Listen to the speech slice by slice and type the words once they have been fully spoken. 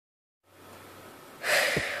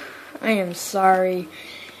I am sorry.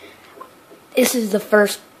 This is the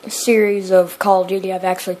first series of Call of Duty I've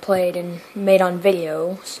actually played and made on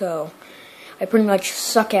video, so I pretty much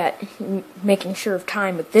suck at making sure of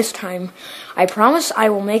time, but this time, I promise I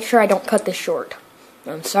will make sure I don't cut this short.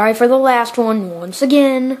 I'm sorry for the last one, once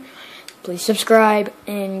again. Please subscribe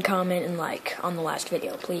and comment and like on the last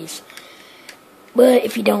video, please. But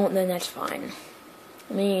if you don't, then that's fine.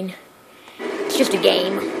 I mean, it's just a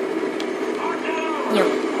game. You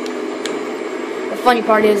know. The funny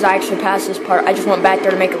part is I actually passed this part. I just went back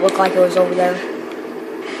there to make it look like it was over there.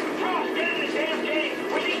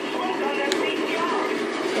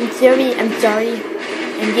 I'm sorry.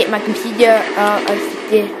 I'm getting my computer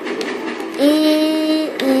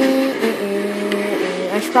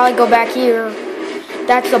I should probably go back here.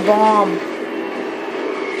 That's a bomb.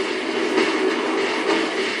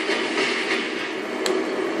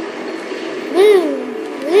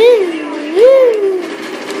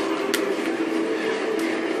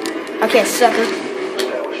 Okay, sucker.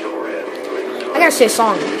 I gotta say a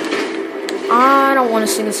song. I don't want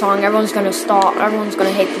to sing a song. Everyone's gonna stop. Everyone's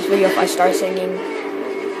gonna hate this video if I start singing.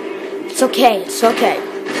 It's okay. It's okay.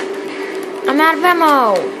 I'm out of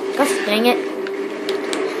ammo. Gosh dang it.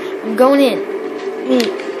 I'm going in.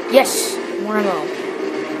 Yes. More ammo.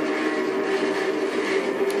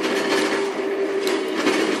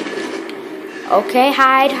 Okay,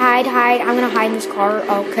 hide. I'm gonna hide in this car.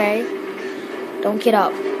 Okay. Don't get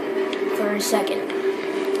up for a second.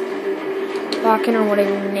 Falcon, or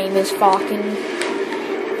whatever your name is, Falcon.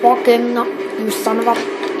 Falcon, you son of a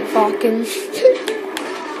Falcon.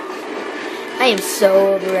 I am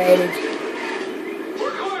so overrated.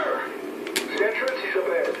 We're clear. The entrance is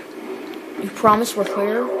ahead. You promise we're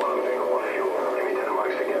clear?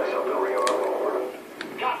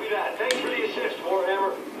 Copy that. Thanks for the assist,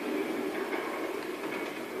 Warhammer.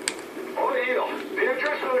 On the heel. The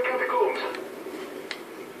entrance to the catacombs.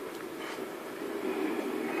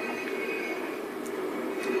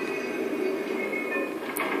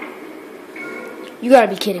 You gotta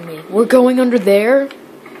be kidding me. We're going under there?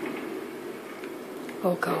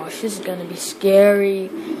 Oh gosh, this is gonna be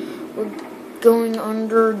scary. We're going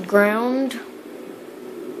underground.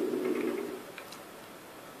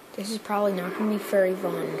 This is probably not gonna be very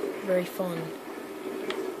fun.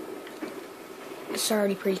 It's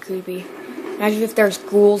already pretty creepy. Imagine if there's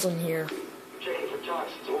ghouls in here. Checking for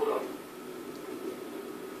toxins. Hold up.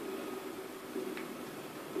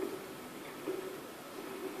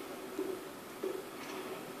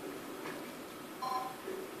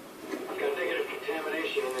 I've got negative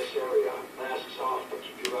contamination in this area. Masks off, but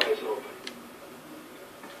keep your eyes open.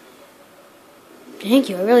 Thank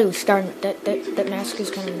you. I really was starting. That mask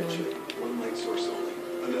is kind of annoying. One light source only.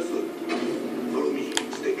 Understood. Follow me.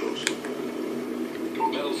 Stay close.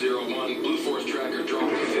 Metal 01, Blue Force tracker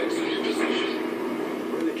dropped the fix in your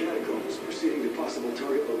position. We're in the catacombs, proceeding to possible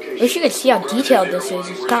target location. I wish you could see how detailed this is.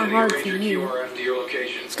 It's kind of hard for you.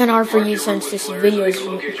 It's kind of hard for you since this video is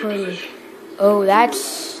recorded. Oh,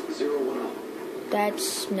 that's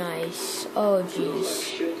nice. Oh, jeez.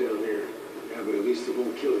 Shit down here. Yeah, but at least it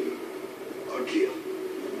won't kill you. Or kill.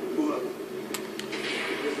 Move up.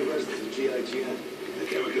 Here's the rest of the GIGN. The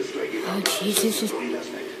chemical strike. Oh, jeez, this is.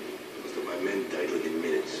 Last night. Most of my men died within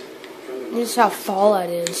minutes. This is how Fallout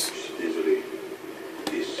is. Easily.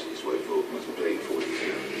 This is why folk must play for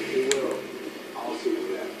you. They will. I'll see to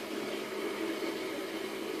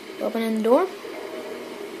that. Opening the door.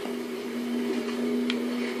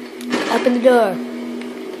 Open the door.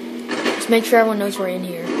 Just make sure everyone knows we're in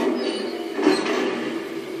here.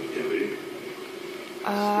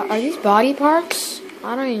 Are these body parts?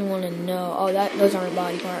 I don't even want to know. Oh, those aren't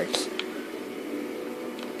body parts.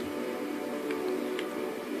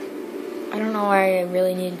 I don't know why I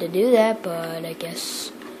really needed to do that, but I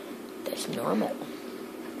guess that's normal.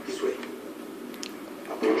 This way.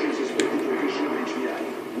 Approaching suspected location of HVI.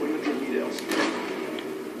 100 meters.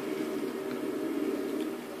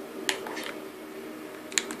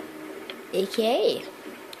 Okay.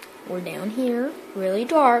 We're down here. Really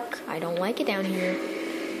dark. I don't like it down here.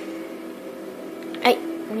 Hey,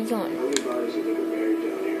 where are you going? How many bodies are looking buried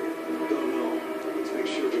down here? Don't know. Let's make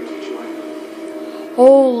sure we don't join them.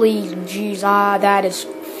 Holy jeez, that is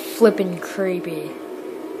flippin' creepy.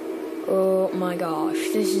 Oh my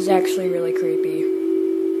gosh, this is actually really creepy.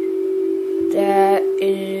 That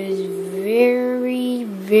is very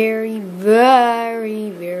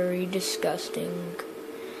disgusting.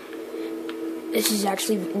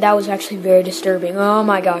 That was actually very disturbing. Oh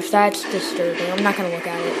my gosh, that's disturbing. I'm not gonna look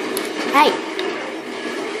at it. Hey!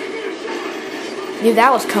 Knew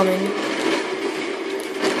that was coming.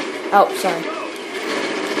 Oh, sorry.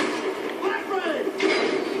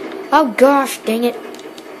 Oh gosh, dang it.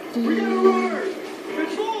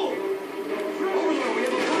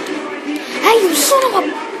 Hey, you son of a...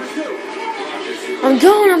 I'm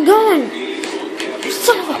going. You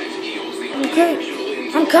son of a... Okay.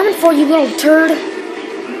 I'm coming for you, little turd.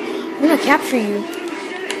 I'm gonna capture you.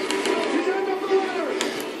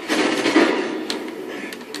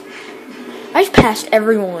 I just passed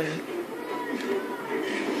everyone.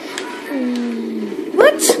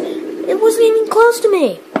 What? It wasn't even close to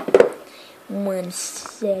me. 1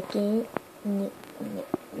 second. No.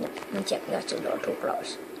 Check. That's a little too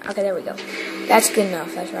close. Okay, there we go. That's good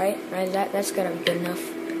enough. That's right. That's gonna be good enough.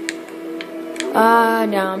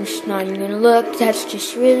 No, I'm just not even gonna look. That's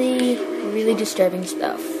just really, really disturbing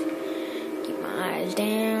stuff. Keep my eyes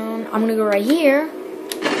down. I'm gonna go right here.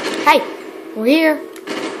 Hey, we're here.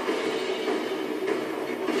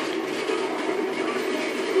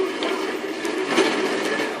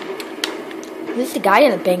 There's the guy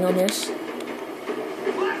in the bang on this.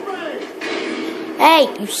 Hey,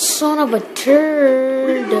 you son of a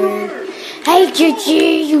turd. Hey,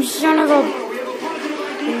 GG, you son of a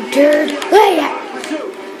turd. Hey.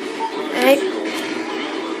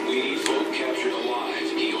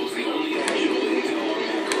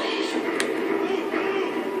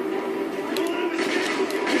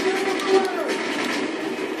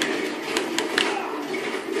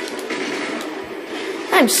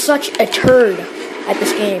 I'm such a turd at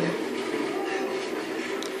this game.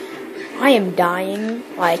 I am dying,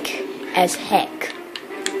 like, as heck.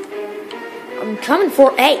 I'm coming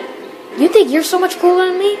for... Hey, you think you're so much cooler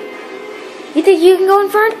than me? You think you can go in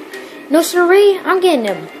front? No siree, I'm getting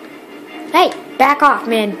him. Hey, back off,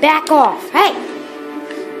 man, back off. Hey,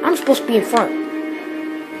 I'm supposed to be in front.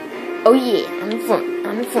 Oh yeah, I'm in front.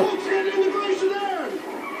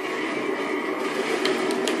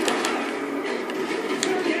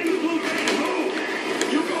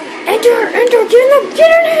 Enter,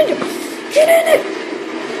 get in it!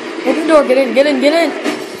 Open the door, get in.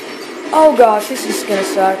 Oh gosh, this is gonna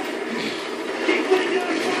suck.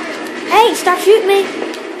 Hey, stop shooting me!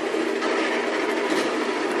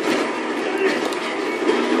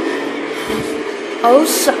 Oh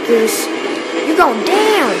suckers, you're going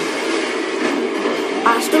down!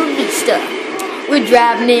 Hasta la vista. We're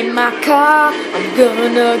driving in my car, I'm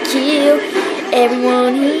gonna kill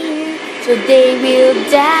everyone here, so they will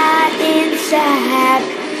die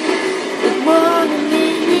inside.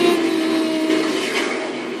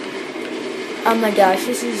 Oh my gosh,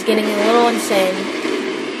 this is getting a little insane.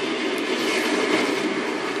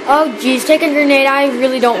 Oh geez, take a grenade, I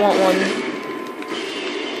really don't want one.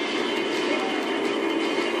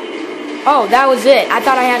 Oh, that was it. I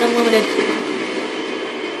thought I had unlimited.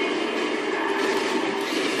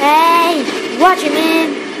 Hey, watch it,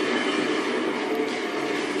 man.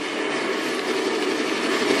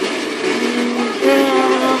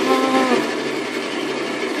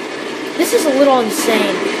 This is a little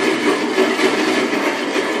insane.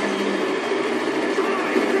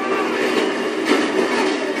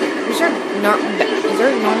 Is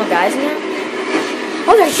there normal guys in there?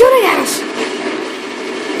 Oh, they're shooting at us!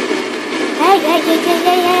 Hey!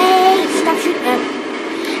 Stop shooting at me.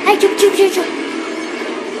 Hey, shoot!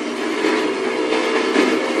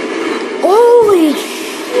 Holy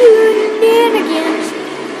shenanigans!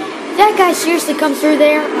 If that guy seriously comes through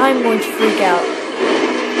there, I'm going to freak out.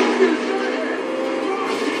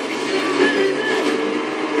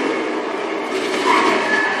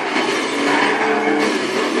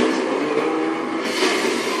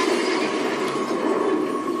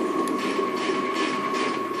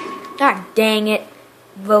 God dang it.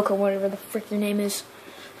 Voca, whatever the frick your name is.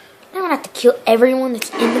 Now I'm gonna have to kill everyone that's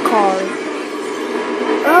in the car.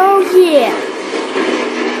 Oh yeah.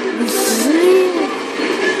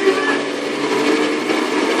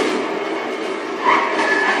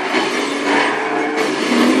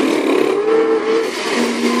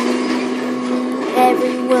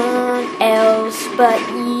 Everyone else but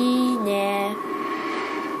me now.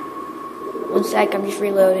 1 sec, I'm just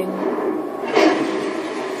reloading.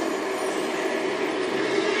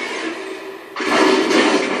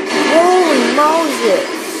 Moses!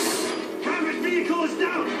 Private vehicle is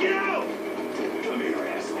down! Get out! Come here,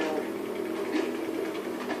 asshole.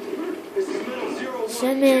 This is MW3.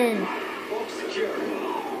 Send in.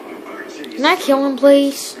 Can I kill him,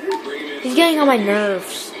 please? He's getting on my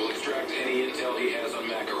nerves. We'll extract any intel he has on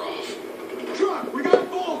Makarov. Truck! We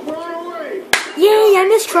got both! We're on our way! Yay, I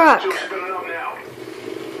missed truck!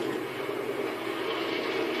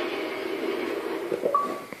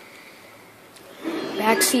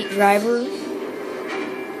 Backseat driver.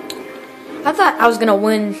 I thought I was gonna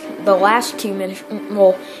win the last 2 minutes.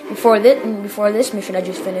 Well, before this mission I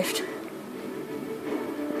just finished.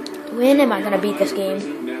 When am I gonna beat this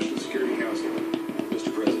game? National Security Council.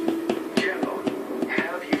 Mr. President. General,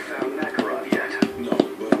 have you found Makarov yet? No,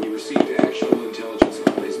 but we received actual intelligence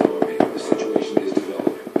on his army. The situation is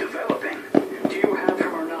developing. Developing? Do you have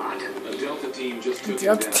him or not? A Delta team just took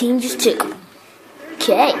Delta team just took him.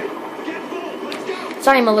 Okay.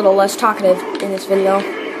 Sorry I'm a little less talkative in this video.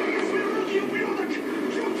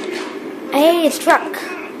 Hey, it's truck.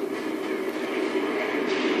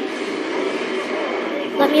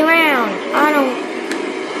 Let me around.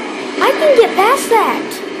 I can get past that.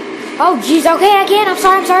 Oh, jeez. Okay, I can. I'm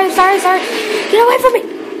sorry. Get away from me.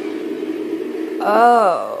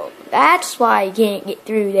 Oh, that's why you can't get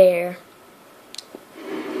through there.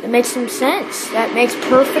 That makes some sense. That makes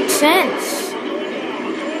perfect sense.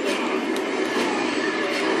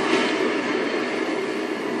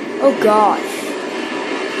 Oh, gosh.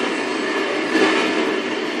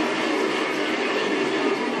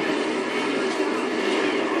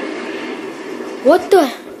 What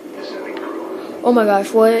the? Oh my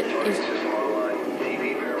gosh, what is...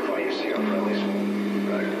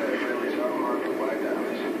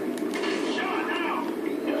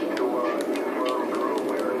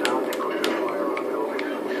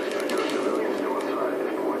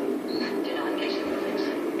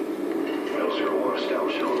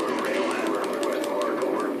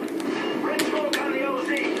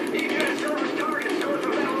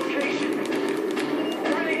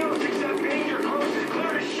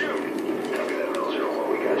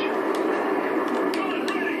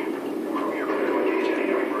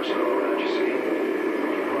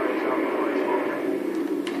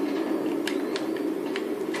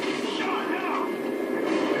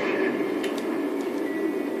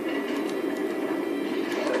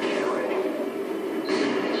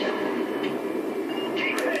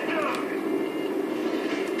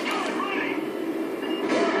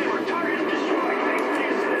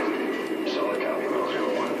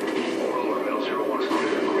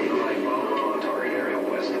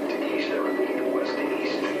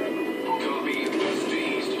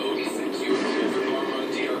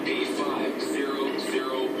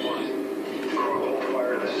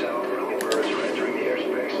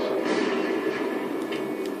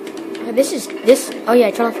 This. Oh yeah,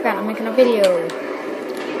 I totally forgot. I'm making a video.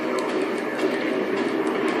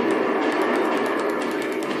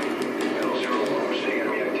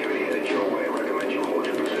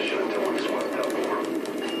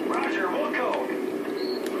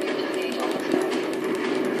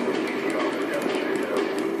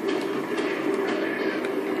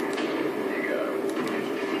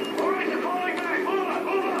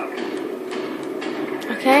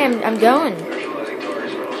 Okay, I'm going.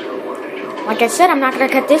 Like I said, I'm not going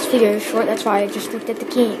to cut this video short. That's why I just looked at the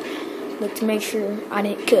key. Looked to make sure I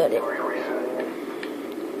didn't cut it.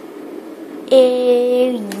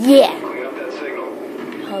 Yeah.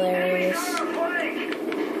 Hilarious.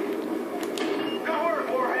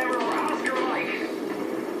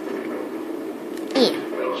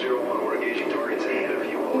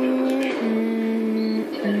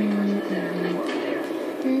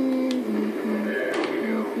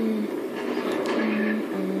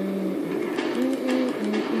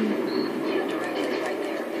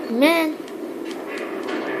 Man.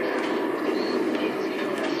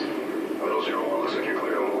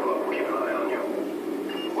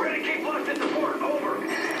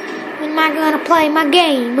 When am I gonna play my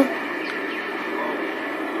game?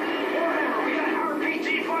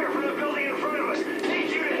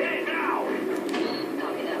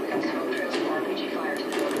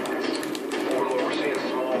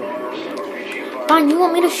 Fine, you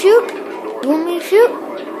want me to shoot? You want me to shoot?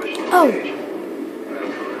 Oh.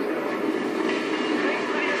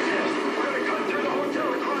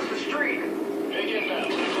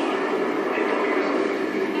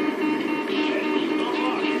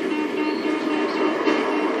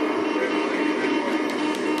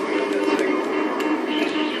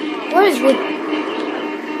 What is with...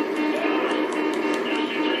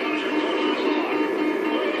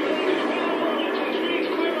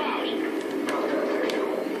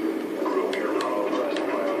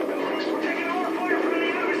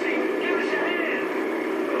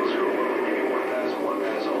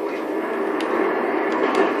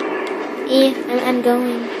 Yeah, I'm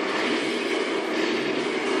going.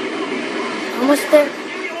 Almost there.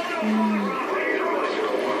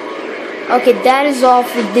 Okay, that is all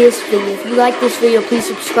for this video. If you like this video, please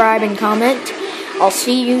subscribe and comment. I'll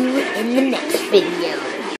see you in the next video.